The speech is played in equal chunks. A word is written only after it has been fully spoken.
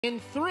In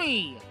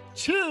 3,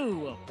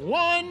 2,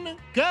 1,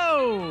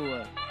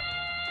 go!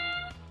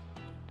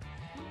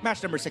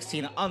 Match number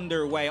 16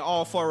 underway.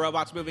 All four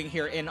robots moving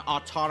here in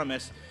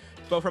autonomous.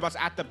 Both robots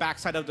at the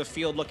backside of the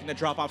field looking to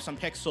drop off some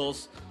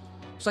pixels.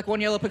 Looks like one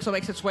yellow pixel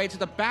makes its way to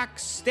the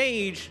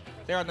backstage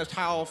there on the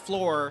tile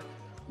floor.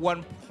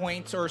 1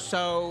 point or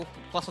so,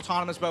 plus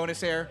autonomous bonus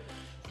there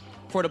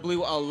for the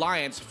Blue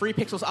Alliance. 3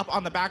 pixels up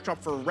on the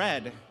backdrop for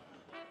red.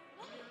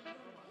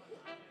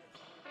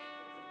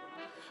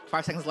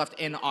 5 seconds left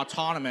in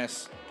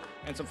autonomous,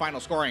 and some final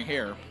scoring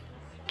here.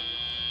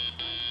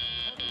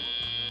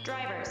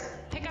 Drivers,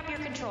 pick up your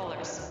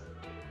controllers.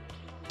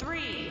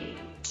 3,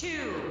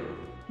 2,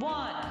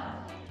 1.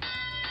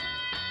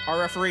 Our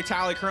referee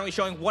tally currently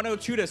showing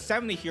 102 to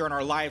 70 here on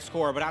our live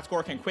score, but that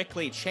score can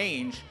quickly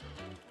change.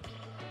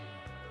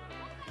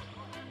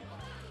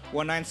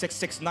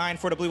 19669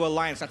 for the Blue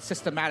Alliance. That's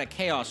systematic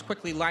chaos,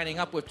 quickly lining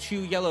up with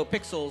 2 yellow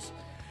pixels.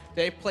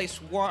 They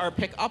place one or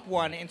pick up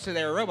one into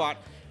their robot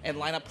and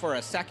line up for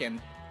a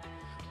second.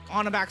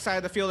 On the backside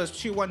of the field is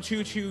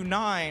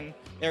 21229.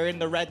 They're in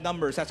the red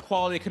numbers. That's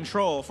quality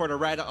control for the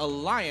Red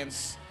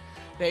Alliance.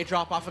 They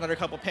drop off another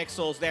couple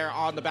pixels there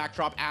on the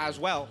backdrop as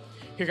well.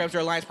 Here comes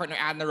their alliance partner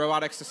adding the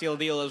robotics to seal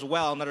the deal as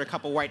well. Another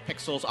couple white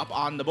pixels up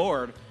on the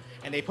board.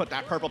 And they put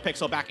that purple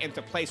pixel back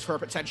into place for a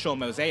potential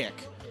mosaic.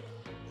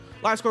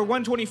 Live score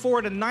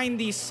 124 to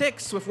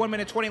 96 with 1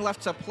 minute 20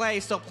 left to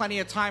play. Still plenty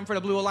of time for the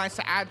Blue Alliance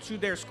to add to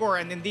their score,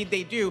 and indeed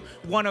they do.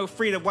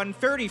 103 to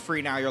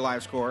 133 now your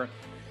live score.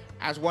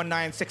 As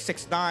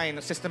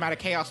 19669, Systematic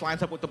Chaos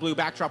lines up with the blue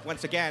backdrop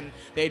once again.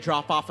 They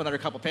drop off another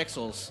couple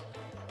pixels.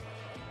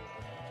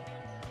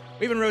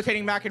 We've been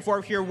rotating back and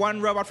forth here.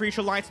 One robot for each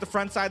alliance at the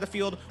front side of the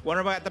field, one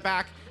robot at the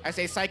back as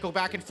they cycle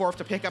back and forth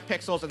to pick up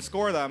pixels and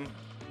score them.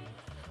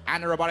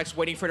 And the robotics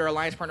waiting for their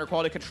alliance partner,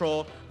 Quality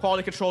Control.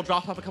 Quality Control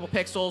drops off a couple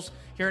pixels.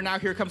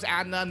 Here comes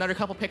Adna, another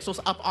couple pixels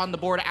up on the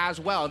board as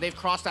well. They've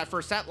crossed that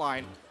first set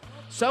line.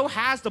 So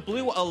has the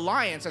Blue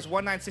Alliance as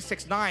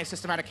 19669,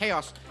 Systematic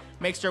Chaos,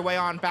 makes their way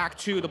on back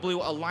to the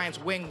Blue Alliance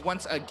wing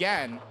once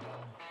again.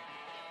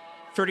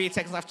 38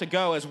 seconds left to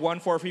go as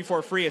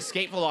 14343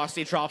 Escape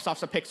Velocity drops off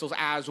some pixels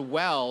as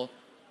well.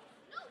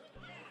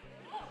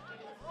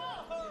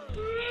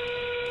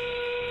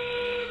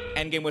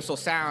 Endgame whistle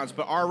sounds,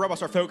 but our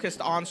robots are focused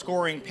on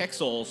scoring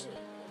pixels.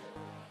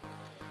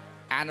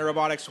 And the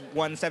robotics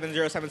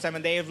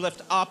 17077, they've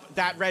lifted up.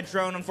 That red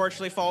drone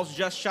unfortunately falls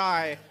just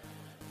shy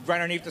right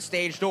underneath the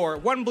stage door.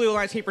 One Blue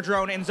Alliance paper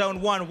drone in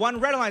zone 1, one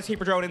Red Alliance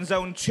paper drone in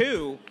zone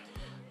 2.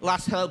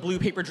 Last blue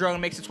paper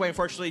drone makes its way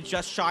unfortunately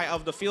just shy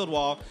of the field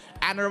wall.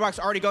 And the robots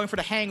already going for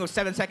the hang with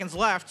 7 seconds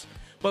left.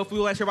 Both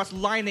Blue Alliance robots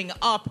lining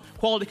up.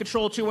 Quality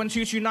Control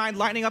 21229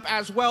 lining up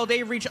as well.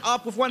 They reach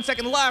up with 1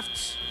 second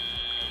left.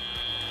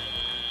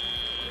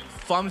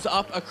 Thumbs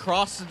up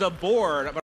across the board.